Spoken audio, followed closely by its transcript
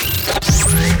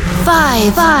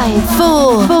5,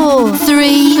 4,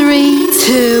 3,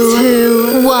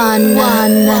 2, 1.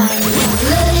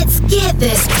 Let's get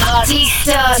this party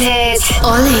started.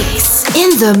 OLiX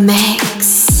in the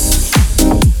mix.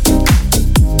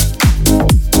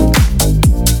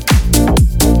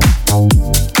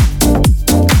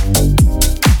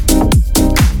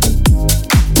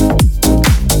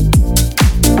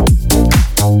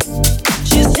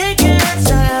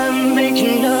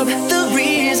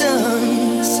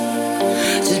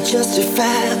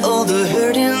 Justify all the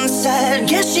hurt inside.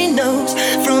 Guess she knows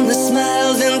from the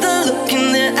smiles and the look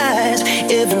in their eyes.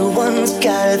 Everyone's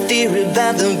got a theory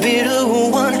about the bitter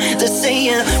one. They're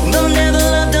saying we'll never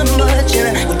love them much,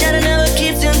 and our daddy never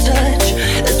keeps in touch.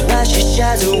 That's why she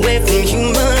shies away from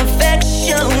human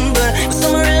affection. But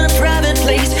somewhere in a private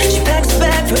place, she packs a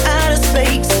bag for outer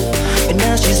space. And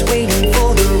now she's waiting for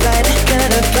the right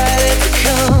kind of pilot to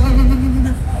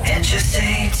come. And just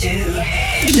say to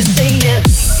him, just say it.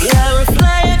 I will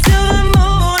fly you to the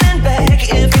moon and back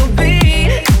if you'll be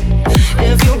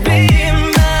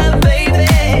my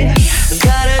baby.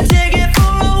 Got a ticket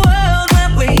for a world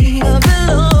where we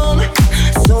belong.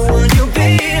 So would you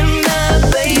be my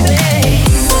baby?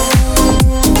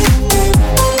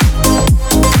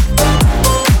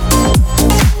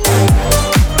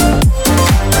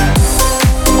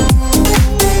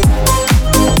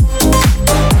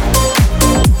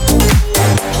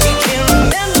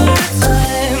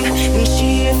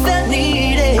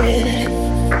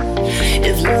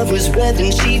 Was red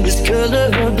and she was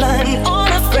colorblind. All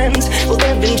her friends, well,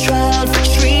 they've been tried for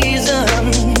treason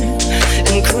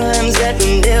and crimes that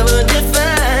were never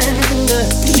defined.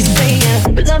 She's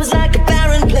saying, but love is like a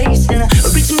barren place, and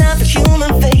reaching out for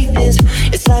human faith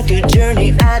it's like a journey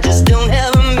I just don't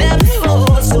have a map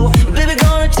for. So, baby,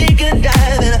 gonna take a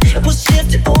dive and we'll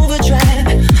shift to overdrive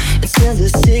and send a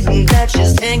signal that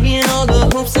she's hanging all the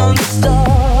hopes on the stars.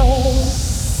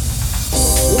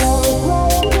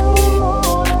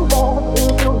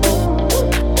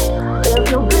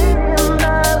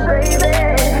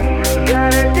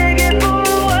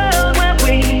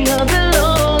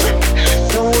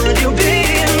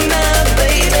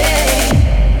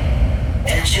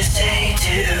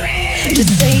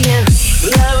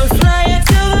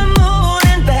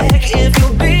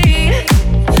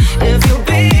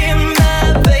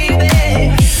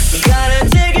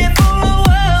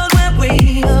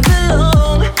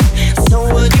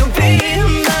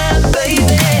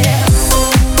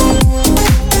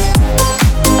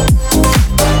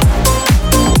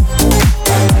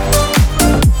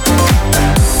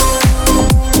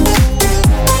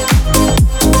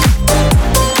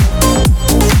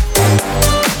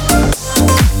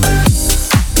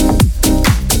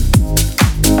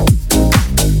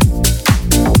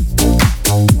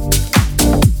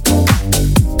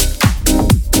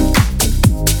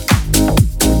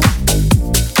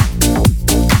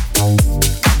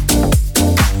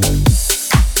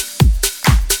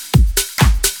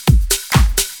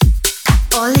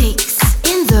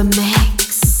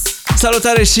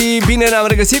 Salutare și bine ne-am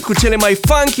regăsit cu cele mai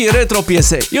funky retro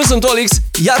piese. Eu sunt OLiX,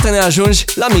 iată ne ajungi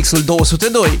la mixul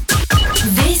 202.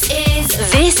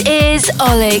 This is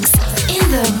OLiX in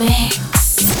the mix.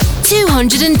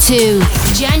 202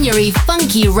 January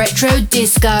Funky Retro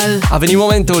Disco. A venit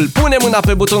momentul, pune mâna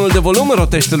pe butonul de volum,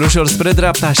 rotește-l ușor spre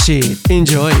dreapta și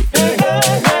enjoy!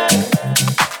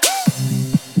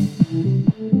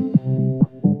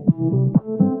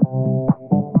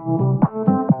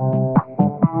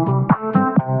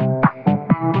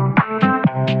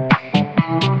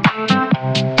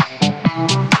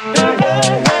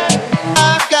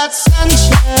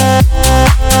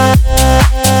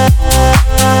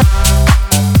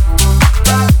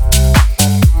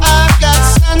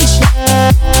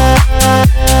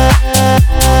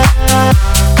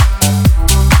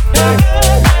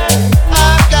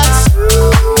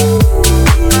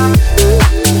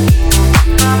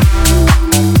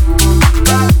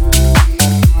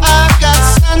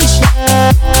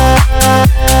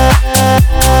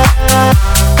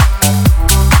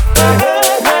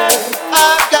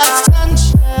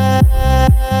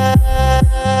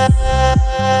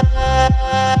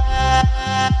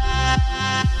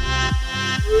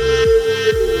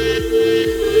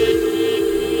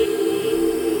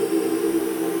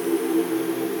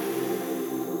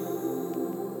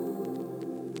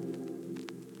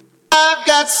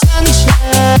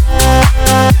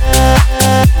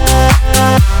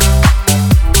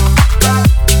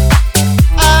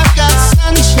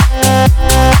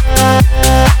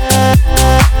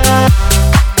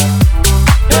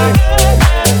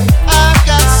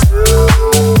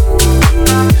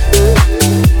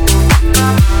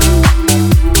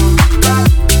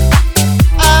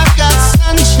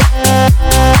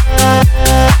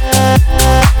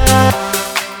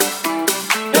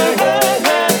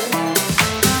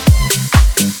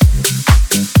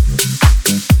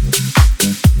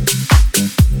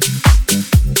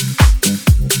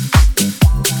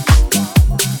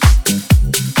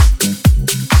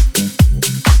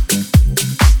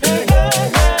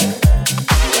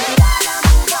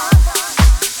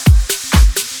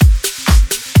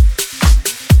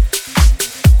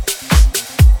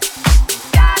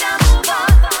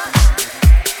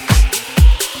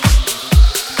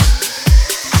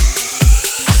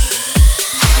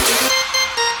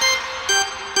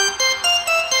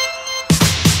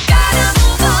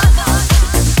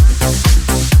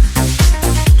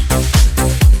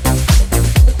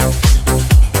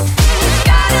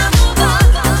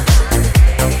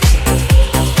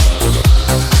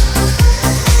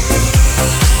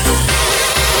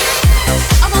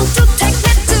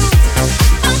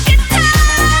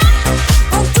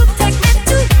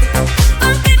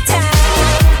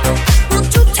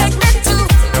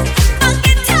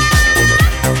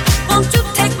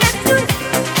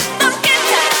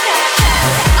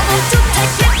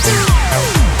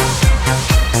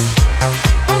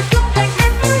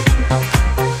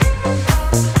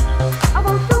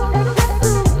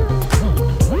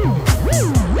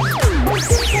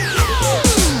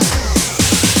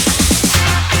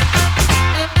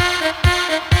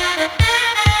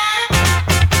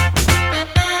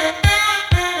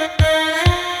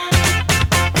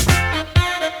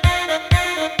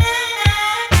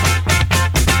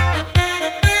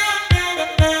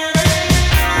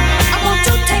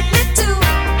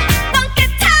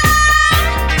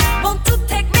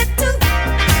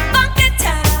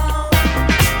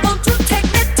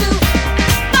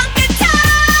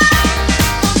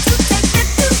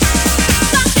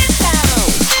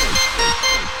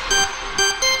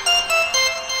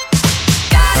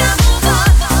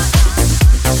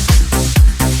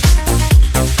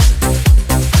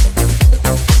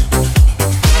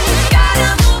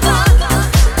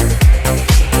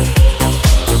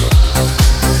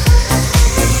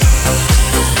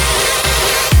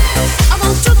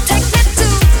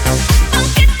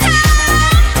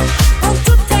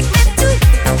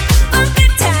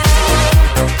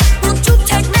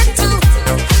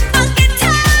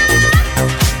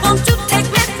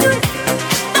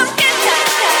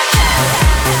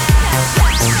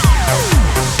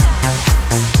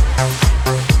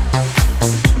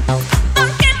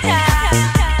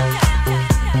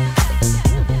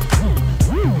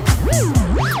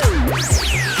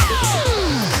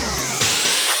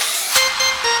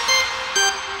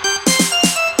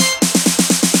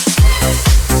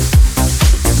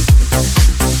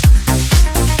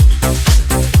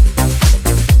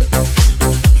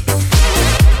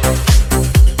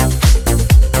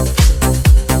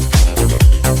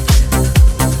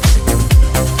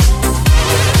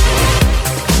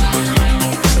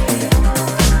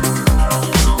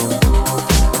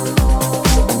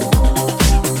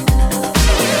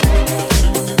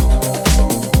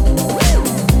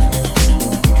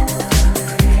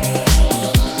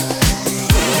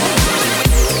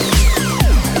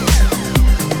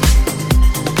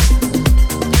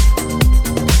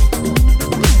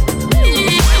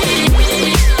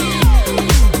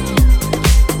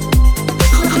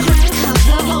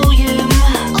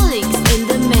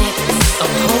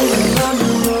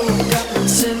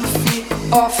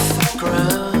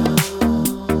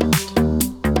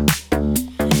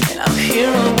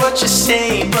 what you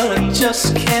say, but I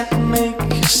just can't make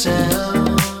a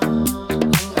sound.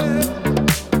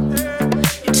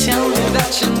 You tell me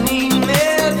that you need me,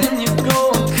 then you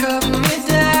go and cut me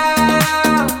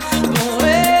down. But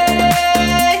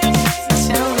wait, you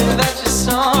tell me that you're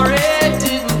sorry,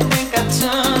 didn't think I'd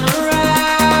turn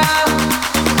around.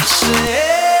 I say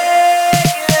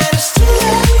that it's too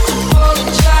late to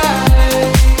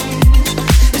apologize.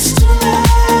 It's too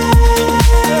late.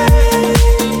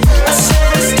 I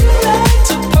said it's too late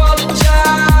to apologize.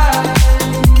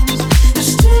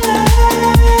 It's too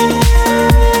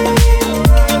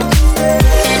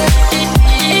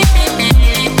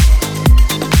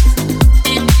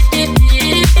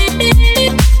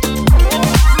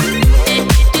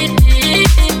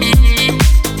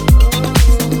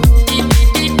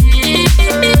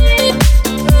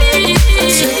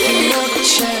take another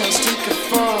chance, take a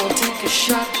fall, take a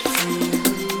shot for you.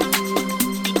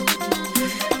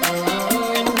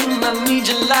 I need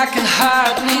you like a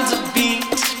heart needs a beat,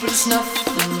 but it's nothing.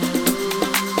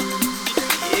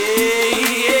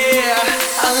 Yeah,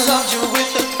 I loved you with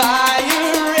the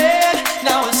fire red,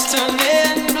 now it's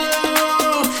turning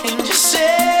blue. And you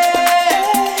say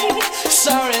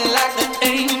sorry like the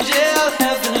angel,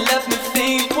 heaven let me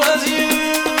think was you.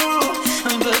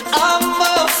 But I'm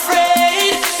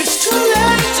afraid it's too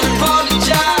late to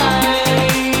apologize.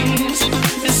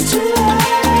 It's too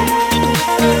late.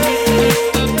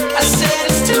 I said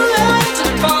it's too late to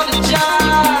apologize.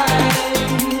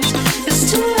 It's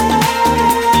too late.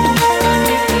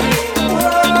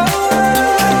 Whoa.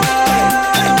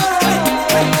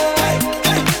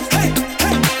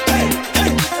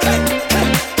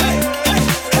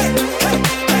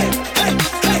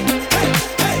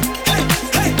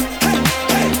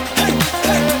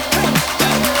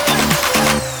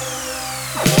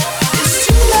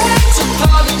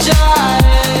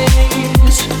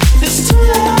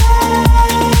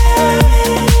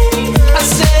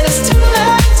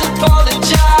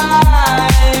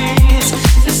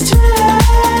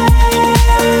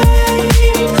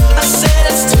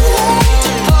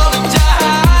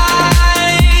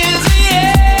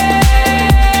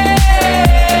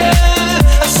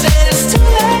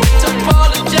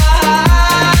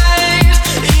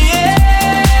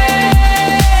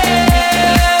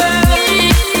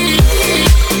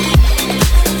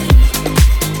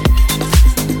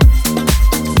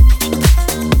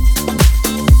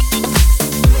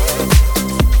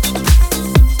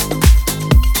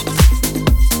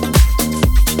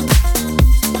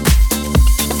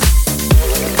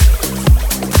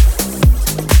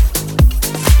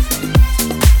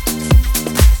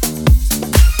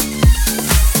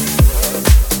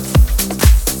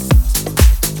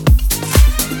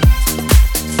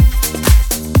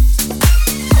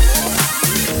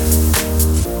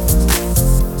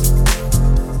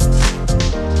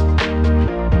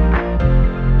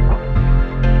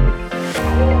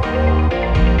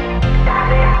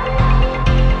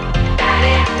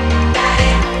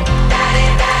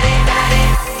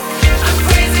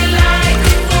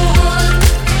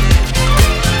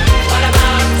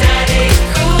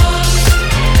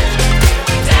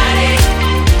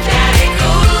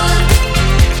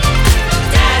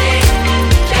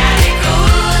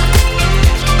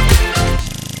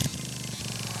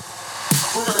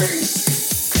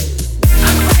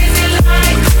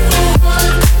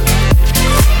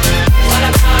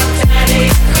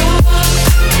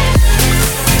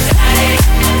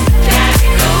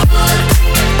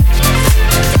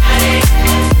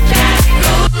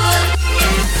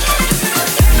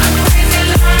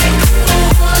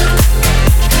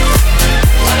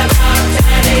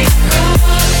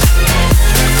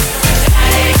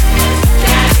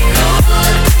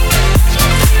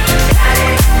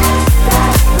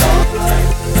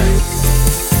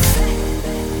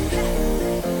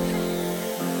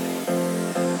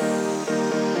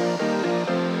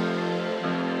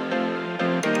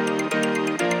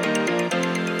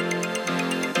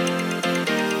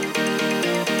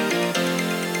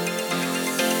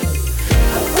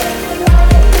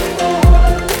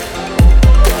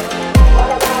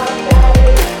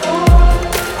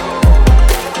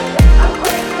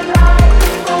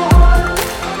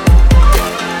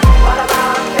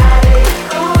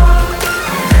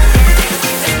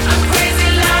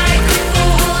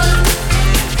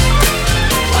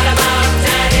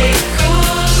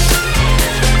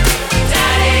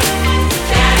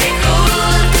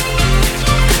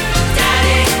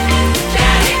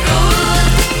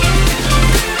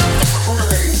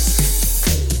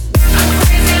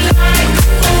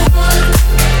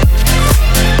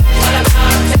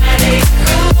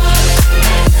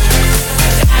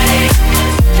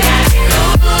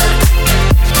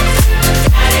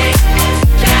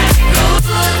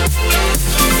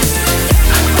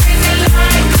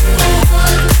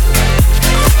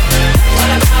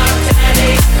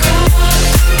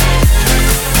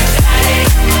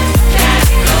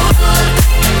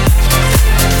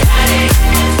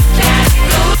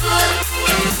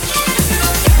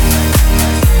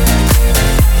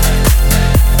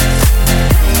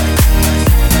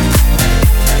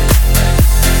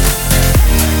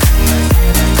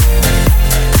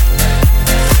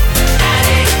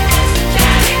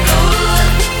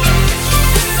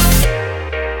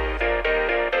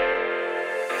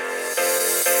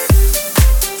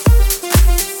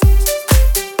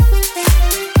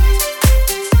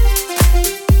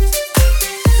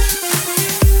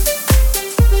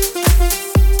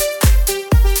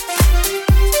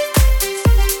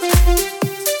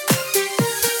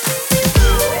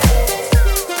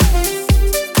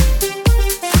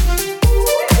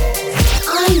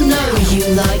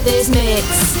 like this mix.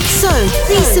 So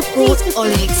please support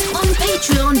OLiX on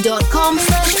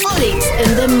patreon.com/OLiX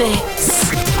in the mix.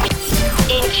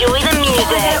 Enjoy the music.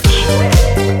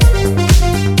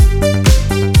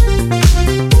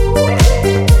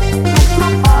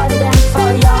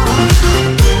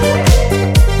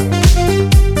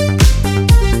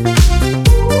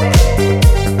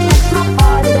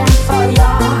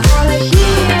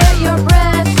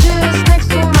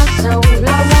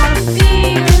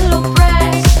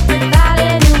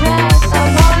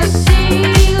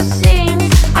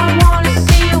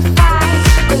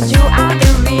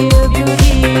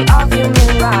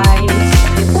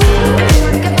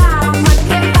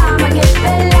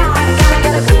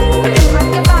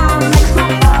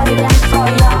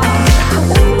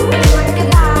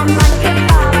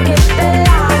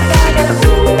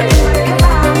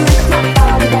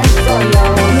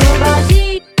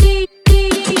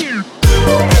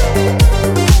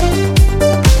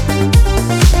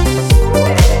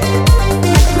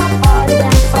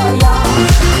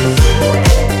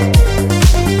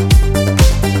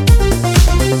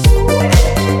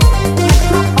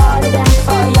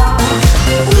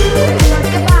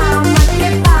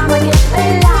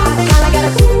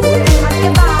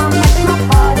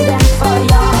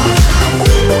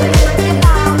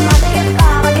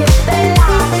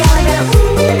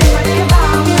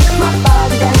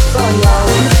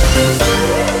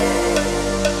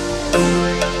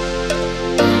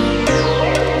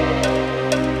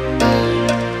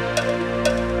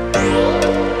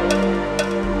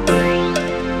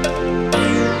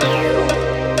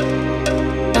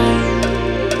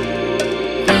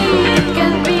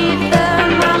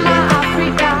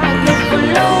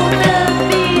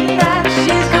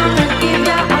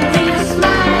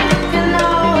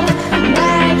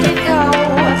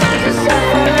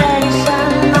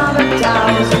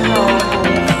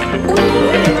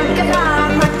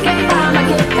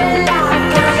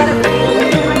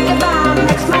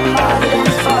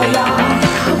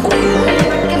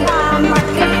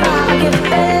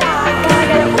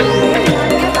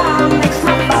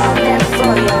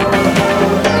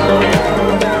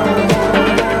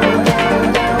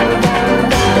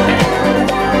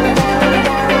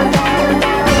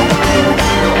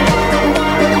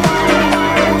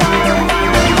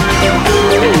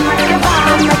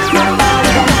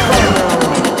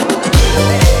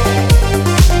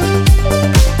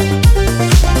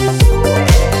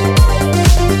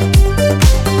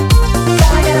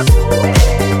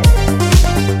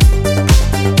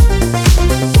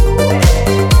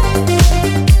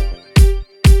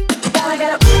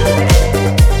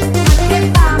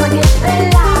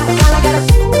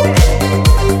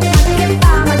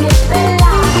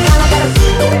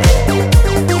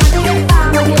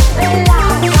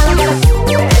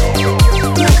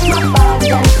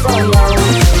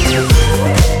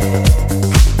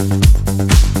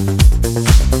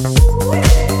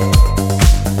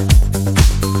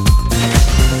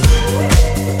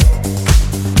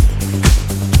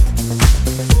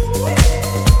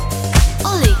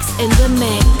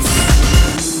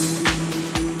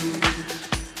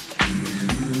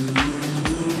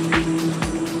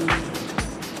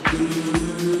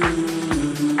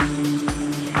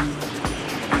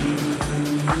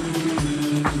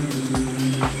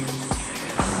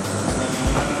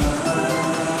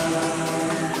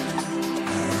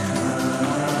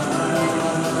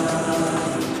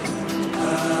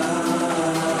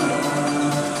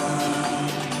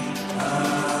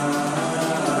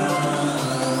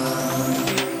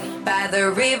 The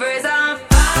rivers of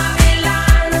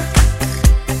Babylon,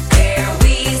 where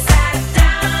we sat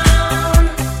down.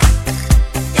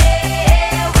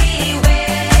 Yeah, we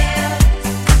wept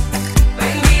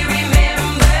when we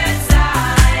remembered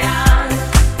Zion.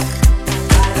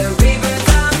 By the rivers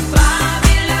of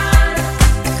Babylon,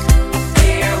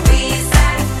 where we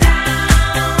sat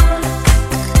down.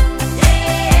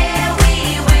 Yeah, we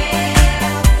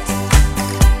wept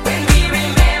when we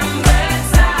remembered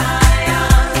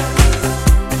Zion.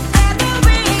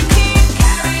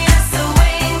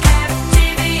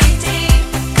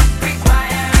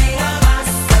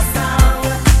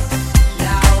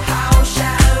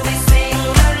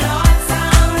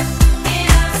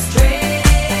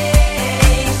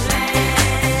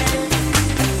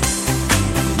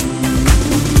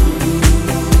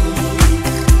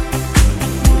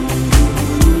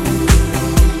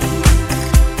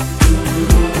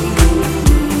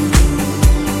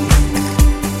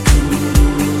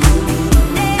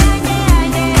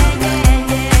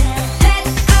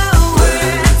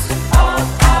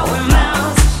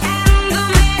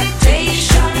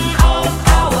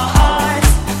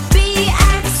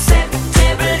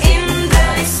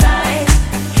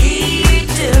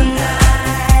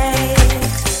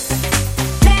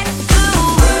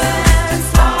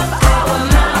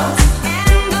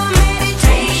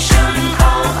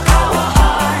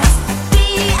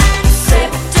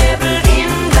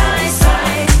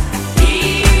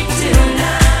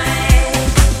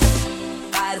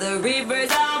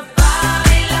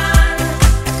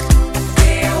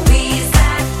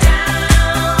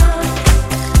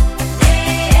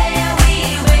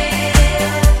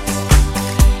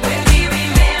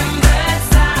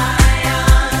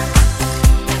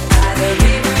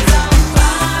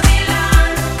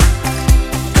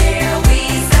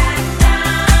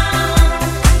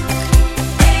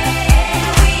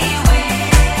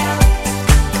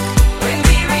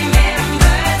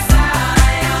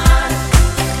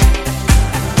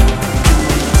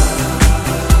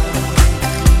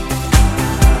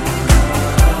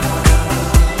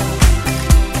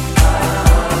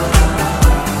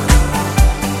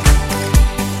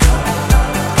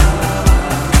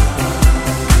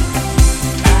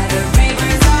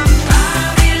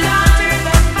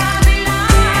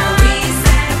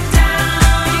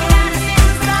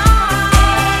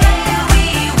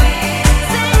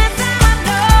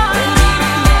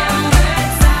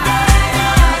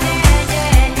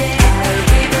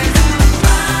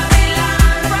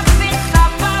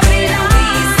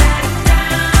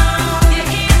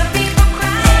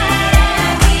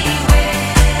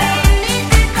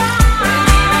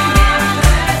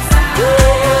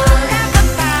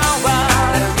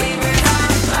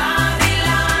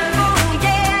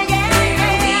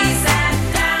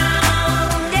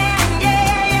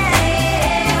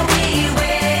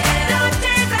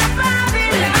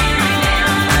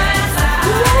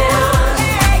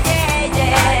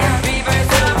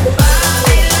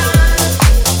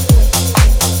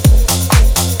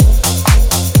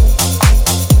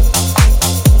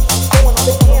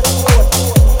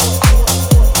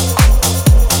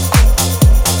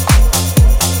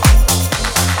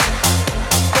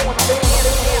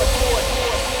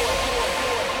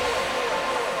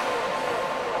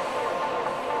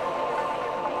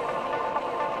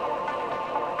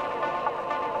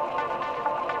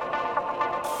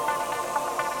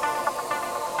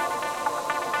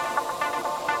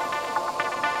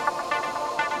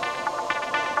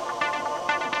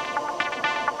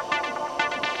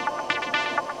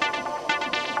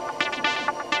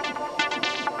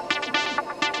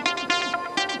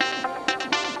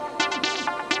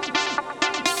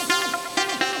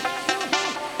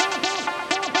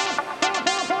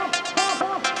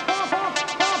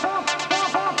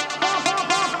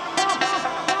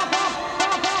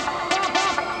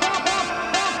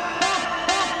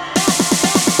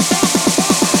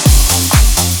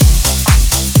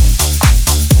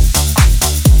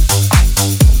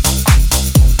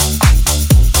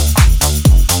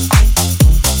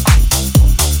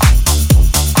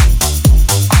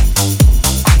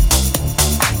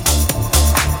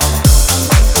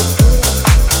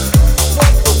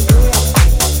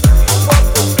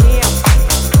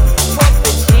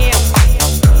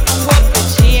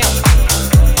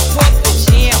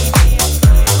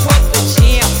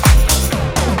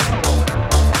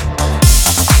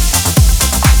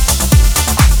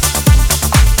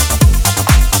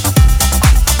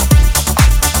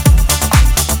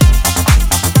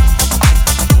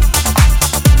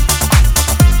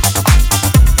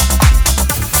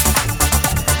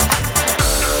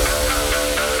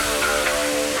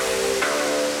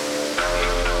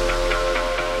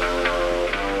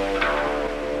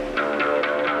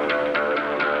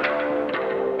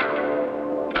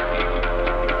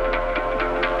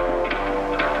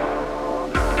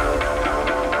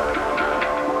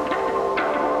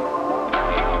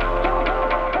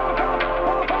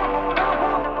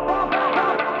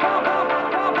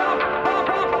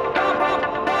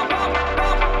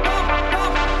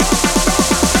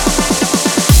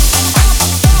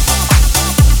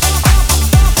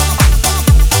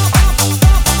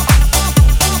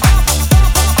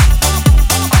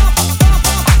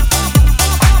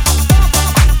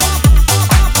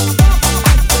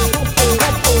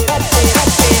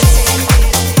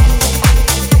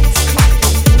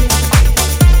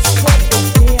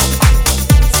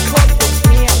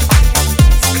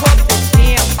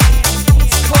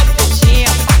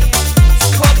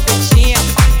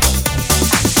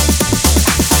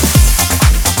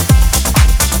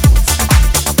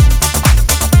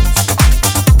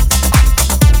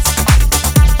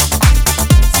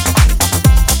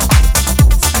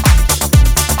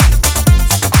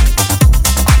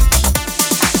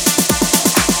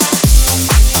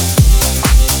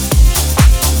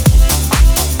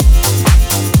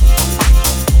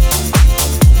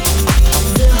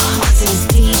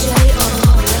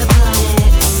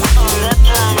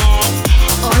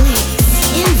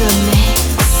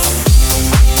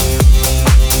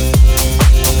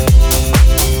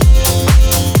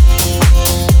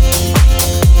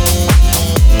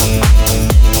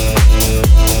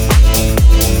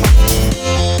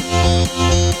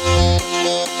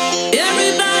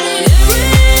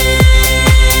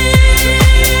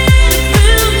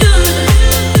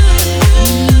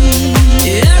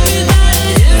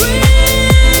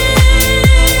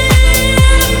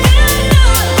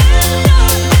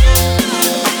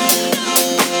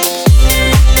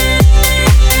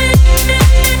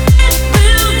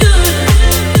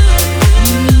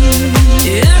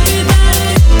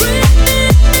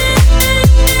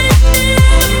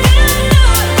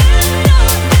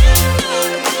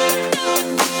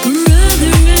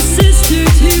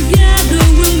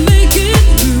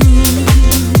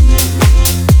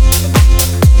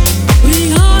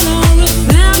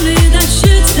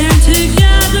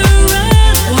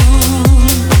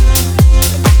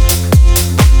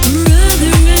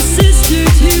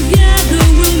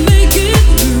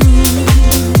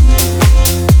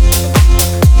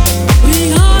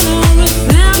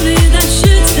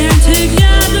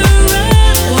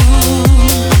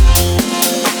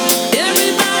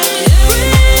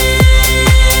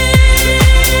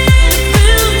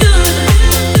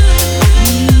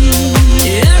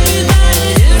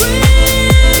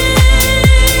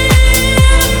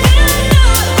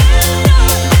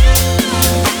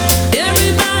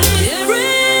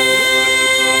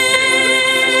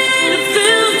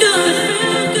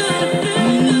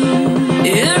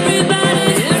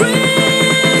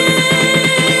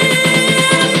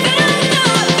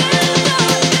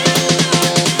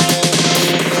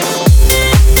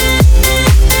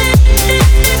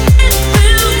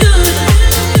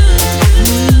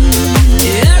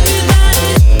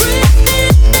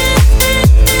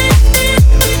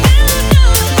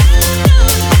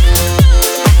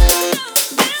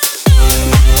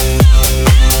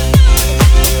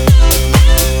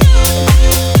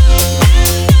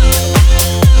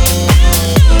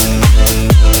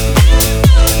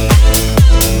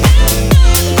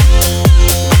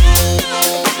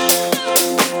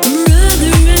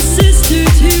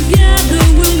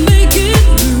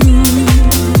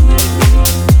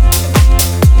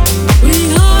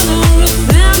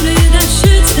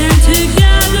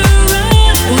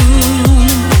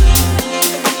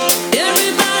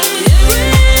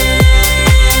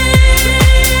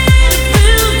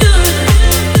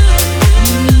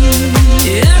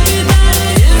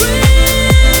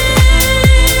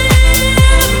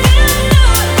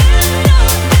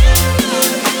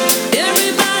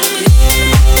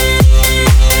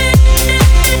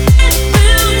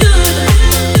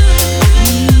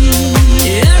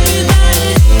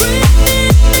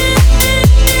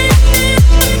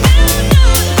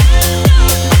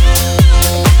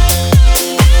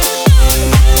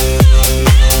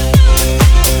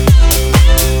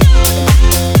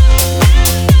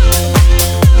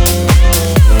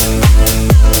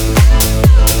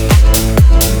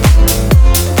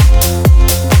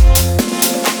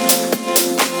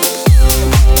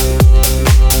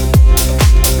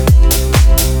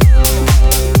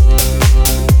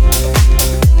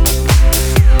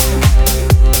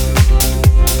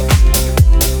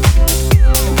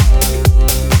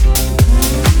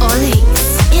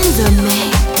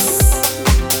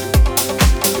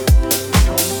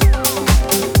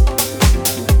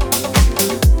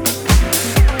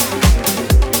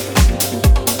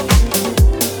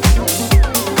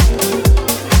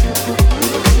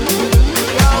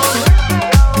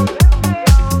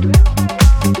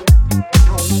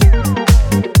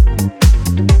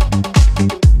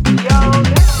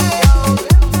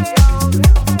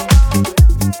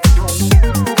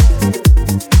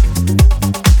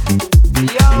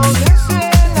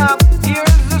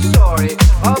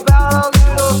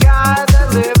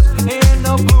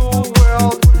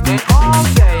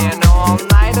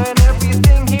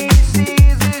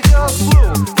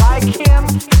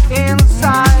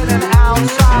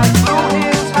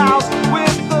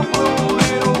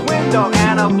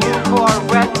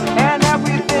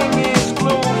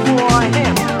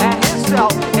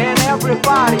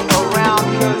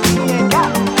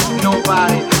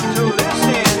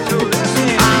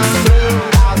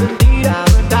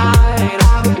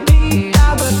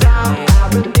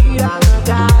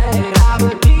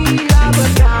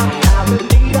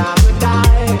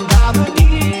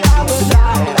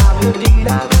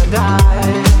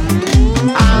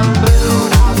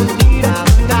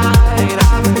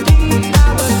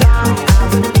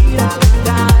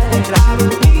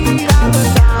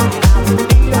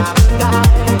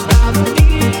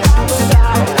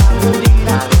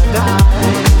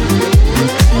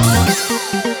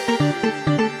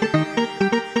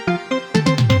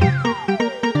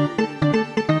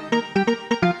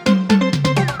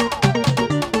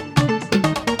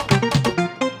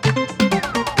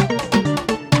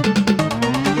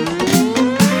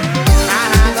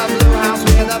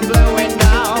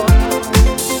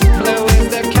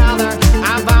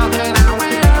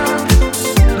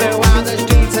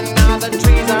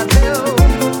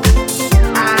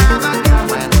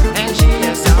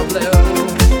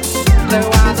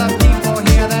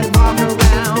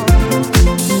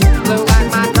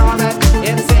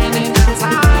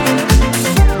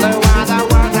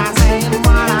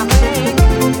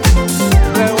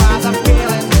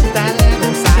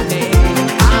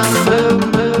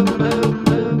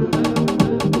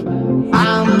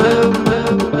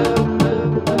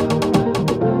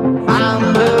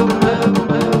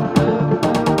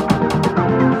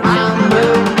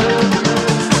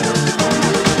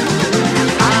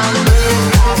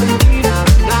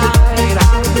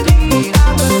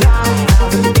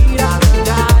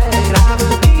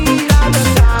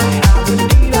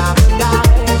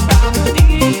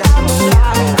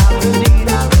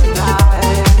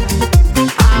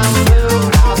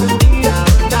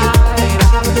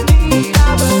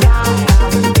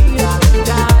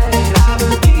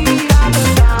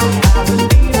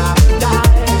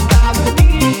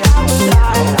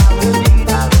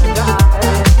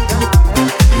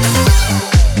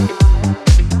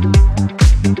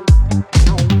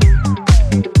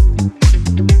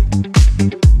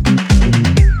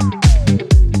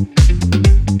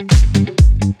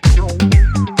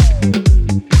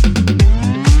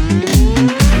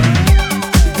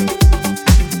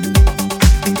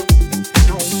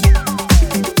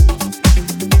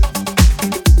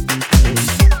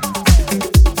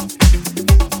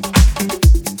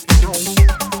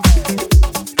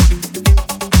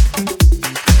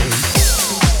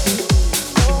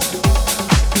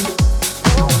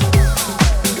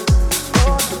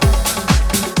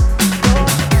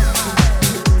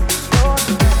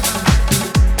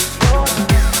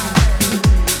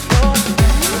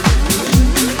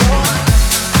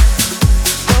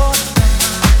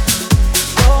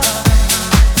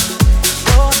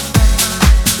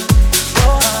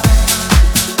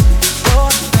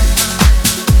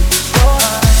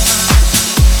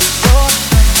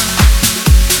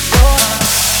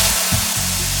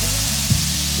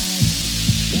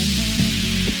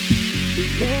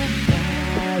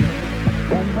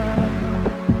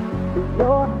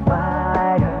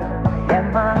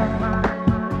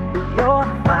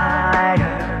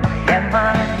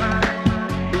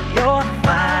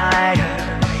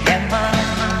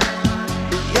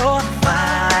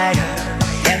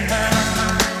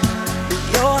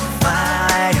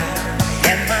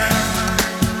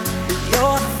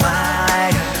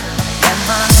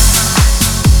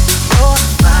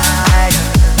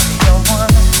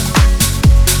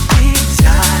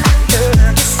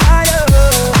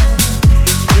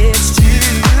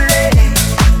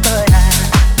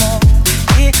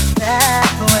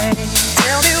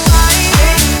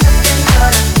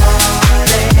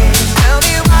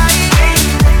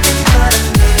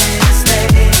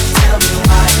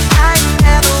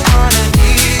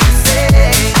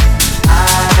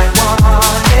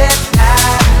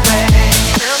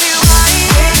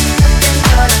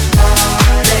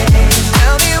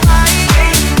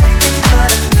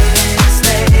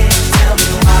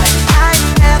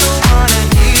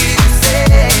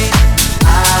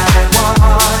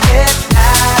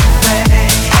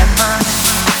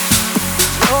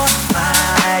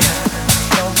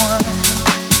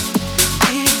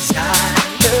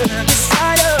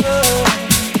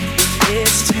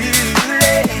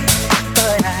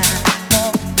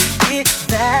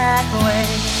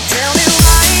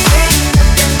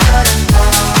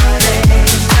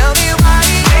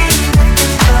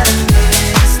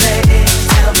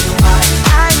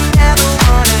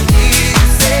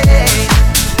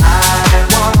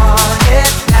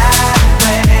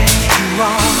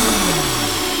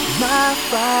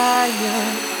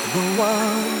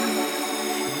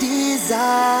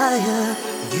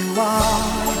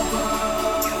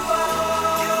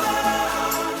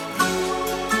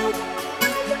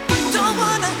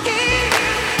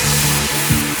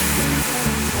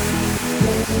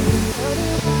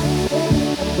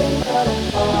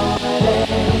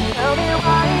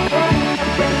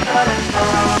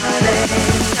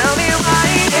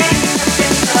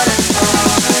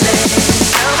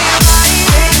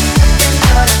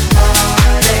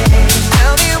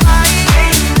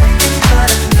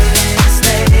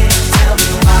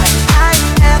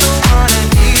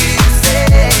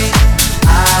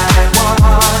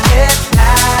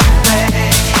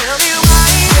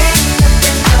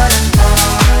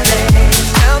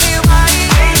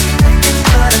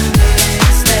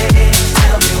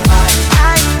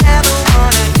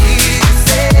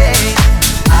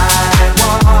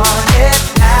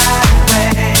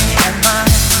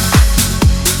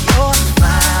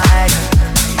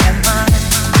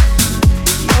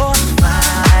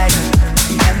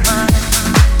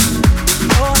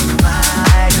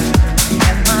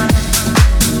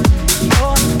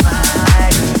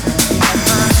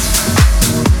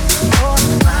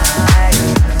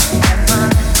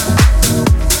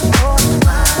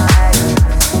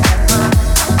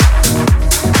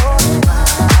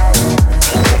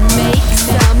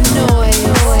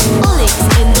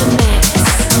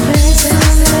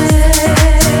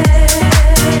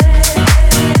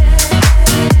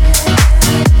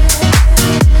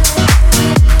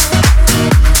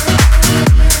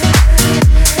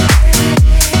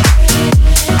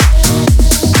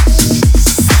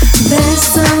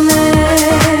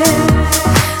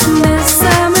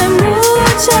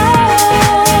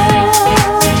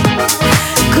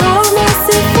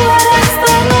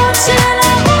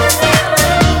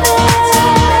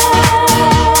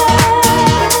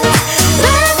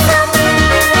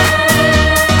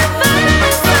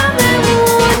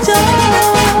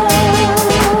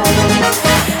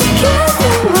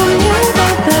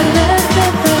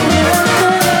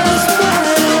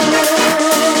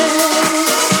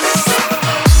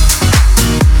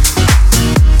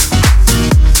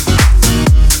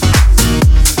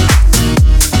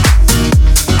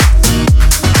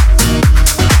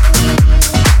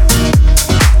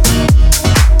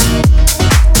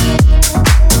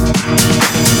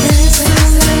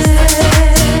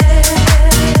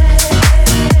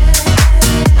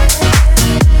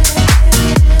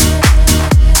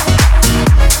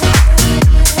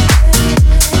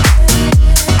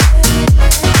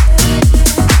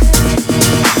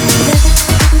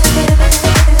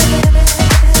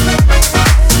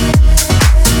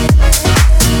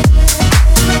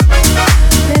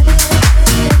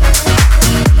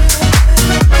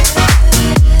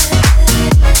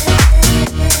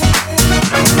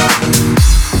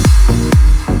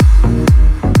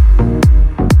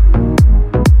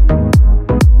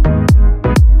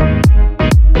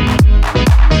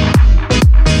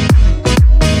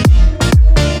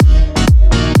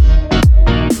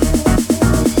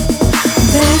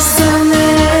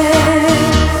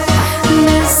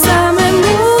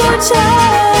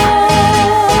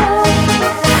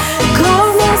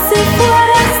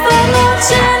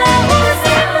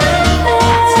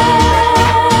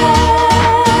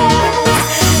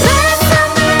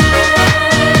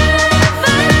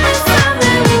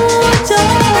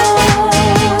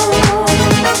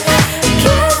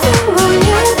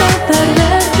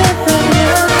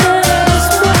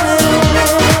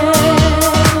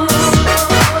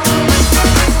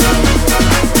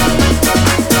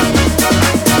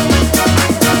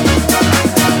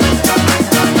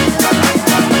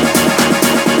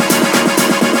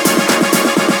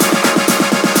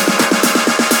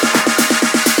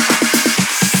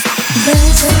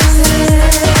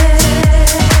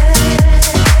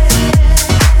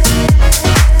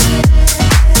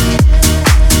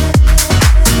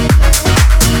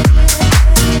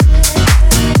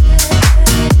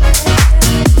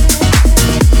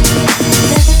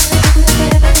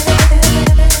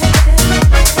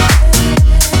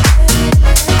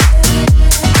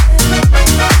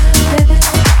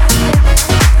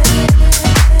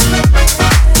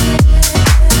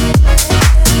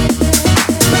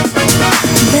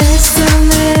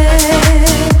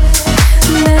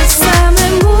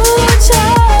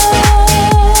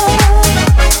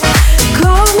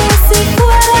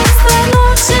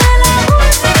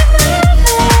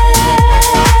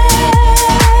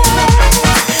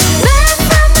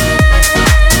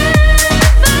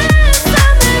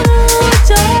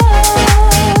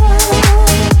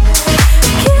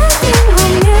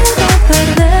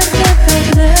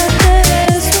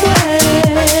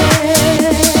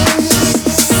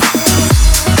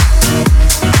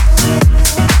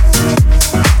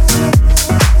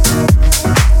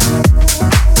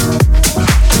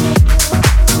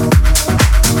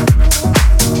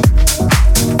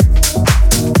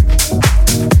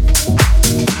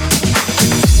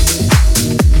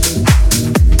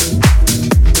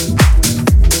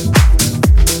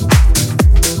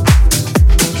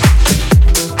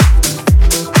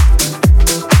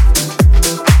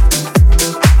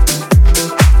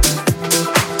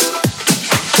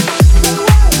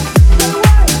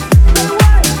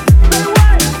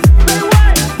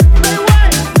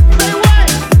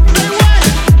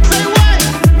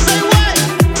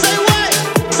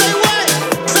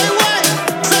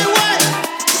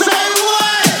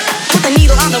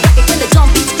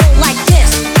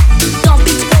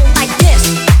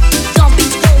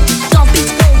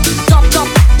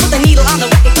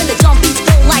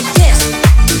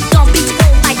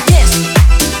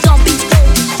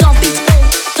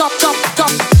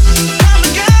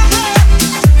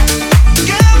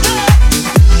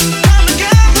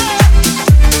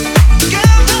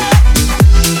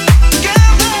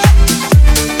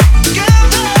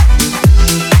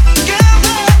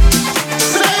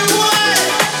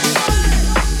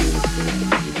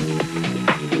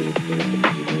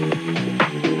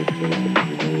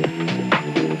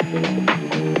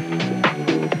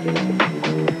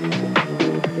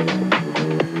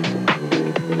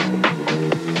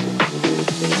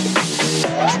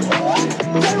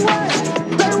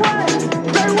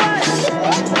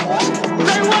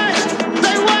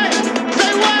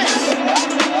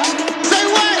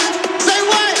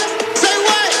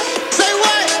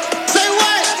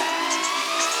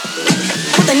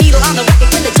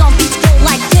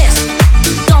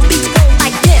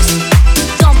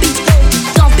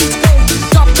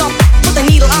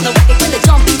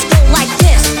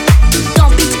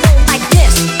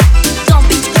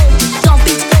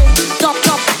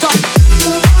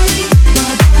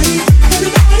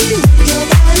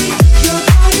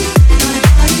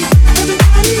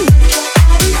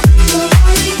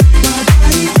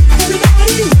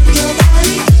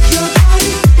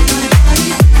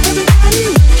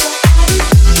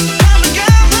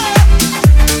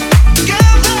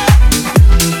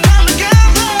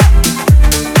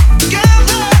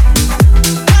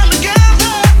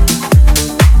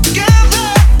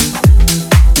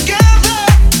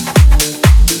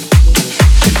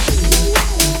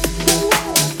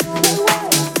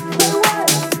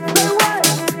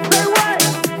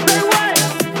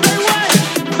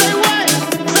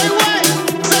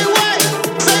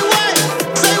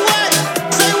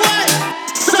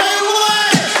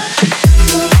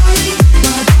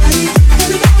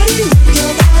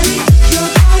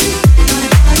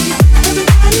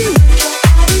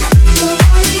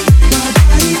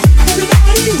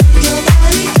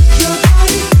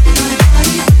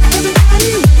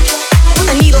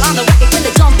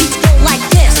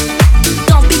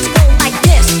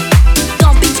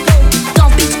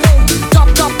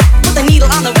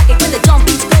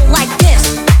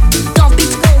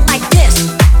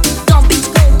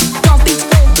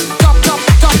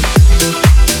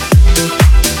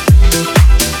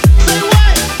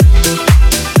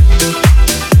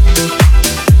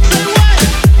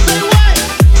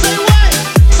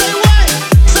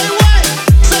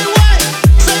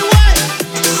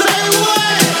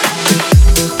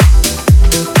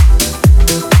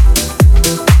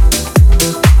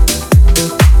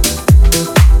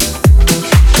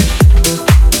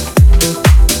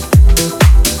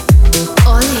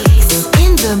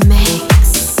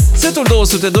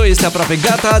 202 este aproape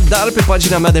gata, dar pe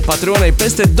pagina mea de Patreon ai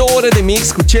peste 2 ore de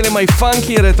mix cu cele mai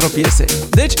funky retro piese.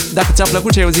 Deci, dacă ți-a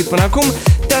plăcut ce ai auzit până acum,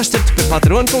 te aștept pe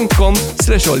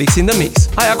patreon.com/olixinthemix.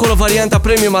 Ai acolo varianta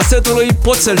premium a setului,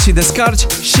 poți să-l și descarci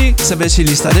și să vezi și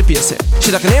lista de piese. Și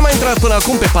dacă nu ai mai intrat până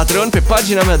acum pe Patreon, pe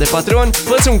pagina mea de Patreon,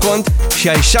 fă-ți un cont și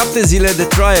ai 7 zile de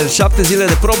trial, 7 zile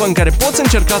de probă în care poți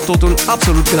încerca totul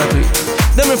absolut gratuit.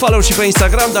 Dă-mi un follow și pe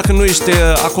Instagram dacă nu ești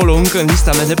acolo încă în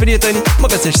lista mea de prieteni, mă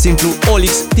găsești simplu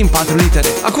OLiX din 4 litere.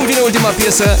 Acum vine ultima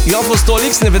piesă, eu am fost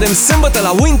OLiX, ne vedem sâmbătă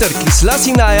la Winter Kiss la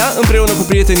Sinaia împreună cu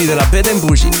prietenii de la Bed &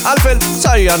 Bougie. Altfel, să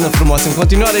ai o iarnă frumoasă în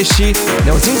continuare și ne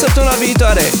auzim săptămâna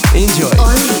viitoare. Enjoy!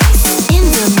 OLiX in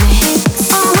the mix.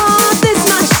 This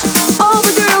much. All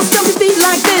the girls come to beat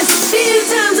like this. Few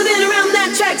times I've been around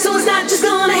that track, so it's not just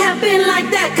gonna happen like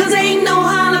that. Cause ain't no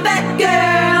holler back,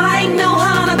 girl. Ain't no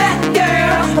holler back,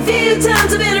 girl. A few times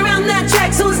I've been around that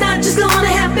track, so it's not just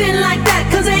gonna happen like that.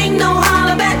 Cause ain't no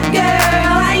holler back,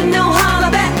 girl. Ain't no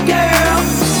holler back, girl.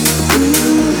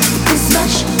 Ooh, this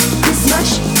much, this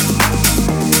much.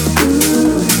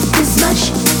 Ooh, this much,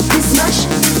 this much.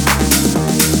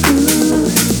 Ooh,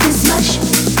 this much,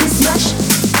 this much.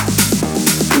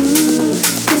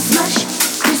 This much,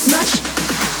 this much.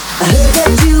 I heard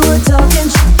that you were talking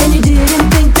and you didn't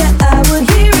think that I would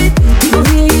hear it. People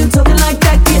hear you talking like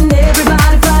that, getting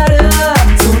everybody fired up.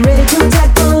 So I'm ready to attack,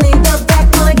 gonna lead the pack,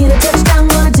 gonna get a touchdown,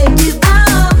 gonna take you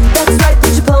out. That's right,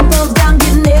 put your pom-poms down,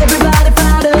 getting everybody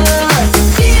fired up.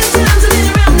 Few times I've been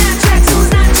around that track, so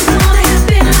it's not just gonna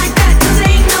happen like that. Cause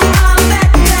ain't no holler back,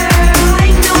 girl.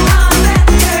 Ain't no holler back,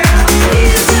 girl.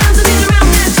 Few times I've been around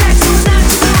that track, so it's not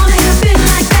just gonna happen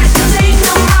like that. Cause ain't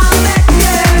no holler back,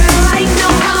 girl. Ain't no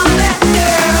holler back,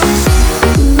 girl.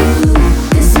 Ooh,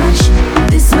 this much,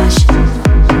 this much.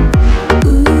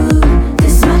 Ooh,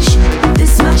 this much,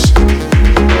 this much.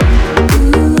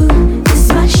 Ooh, this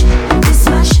much, this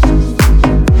much.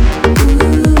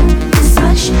 Ooh, this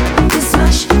much, this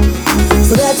much.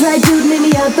 So that's right, dude, meet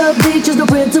me at the bleachers. No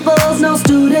principals, no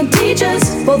student teachers.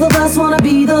 Both of us wanna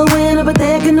be the winner, but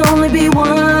there can only be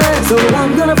one. So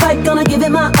I'm gonna fight, gonna give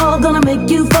it my all, gonna make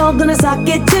you fall, gonna sock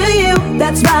it to you.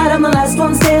 That's right, I'm the last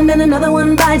one standing, another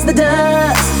one bites the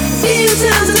dust. Few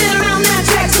times I've been around that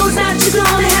track, so it's not just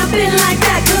gonna happen like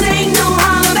that. Cause ain't no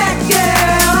holler back,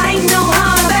 girl. Ain't no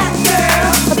holler back, girl.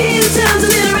 A few times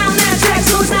I've been around that track,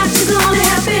 so it's not just gonna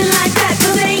happen like that.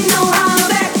 Cause ain't no holler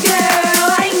back, girl.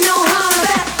 Ain't no holler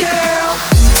back, girl.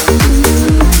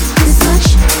 Ooh, this much,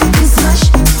 this much.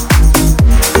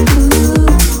 Ooh,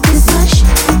 this much,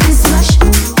 this much.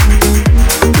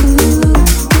 Ooh,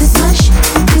 this much,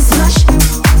 this much.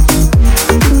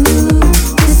 Ooh,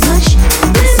 this much.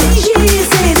 Let me hear you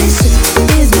say this shit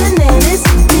is bananas.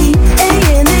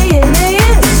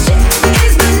 B-A-N-A-N-A-N. This shit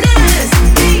is bananas.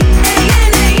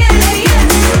 B-A-N-A-N-A-N.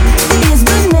 Is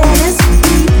bananas.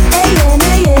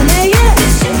 B-A-N-A-N-A-N.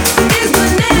 This shit is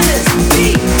bananas.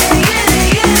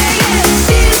 B-A-N-A-N-A-N.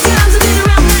 Few times I've been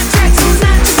around that track, so it's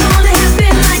not just gonna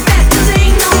happen like that. Cause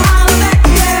ain't no holler back,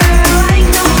 girl.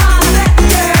 Ain't no holler back,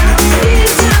 girl. Few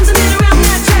times I've been around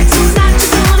that track, so it's not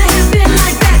just gonna happen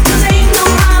like that. Cause ain't no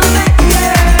holler back,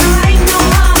 girl. Ain't no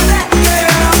holler back,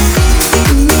 girl.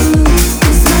 Ooh,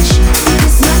 this much,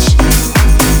 this much.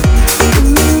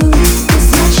 Ooh, this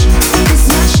much, this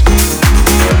much. Ooh,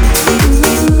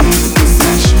 this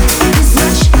much, this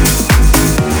much.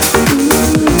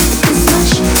 Ooh, this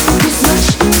much, this much.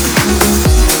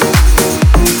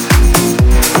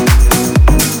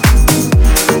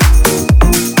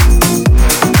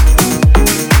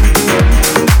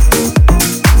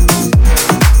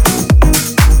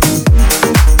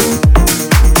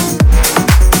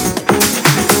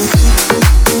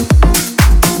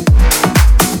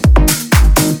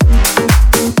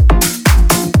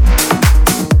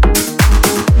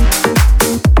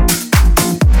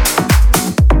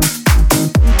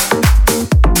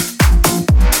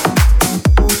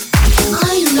 I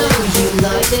know you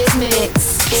like this mix.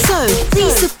 So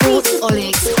please support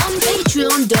OLiX on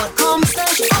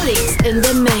patreon.com/OLiX in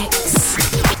the mix.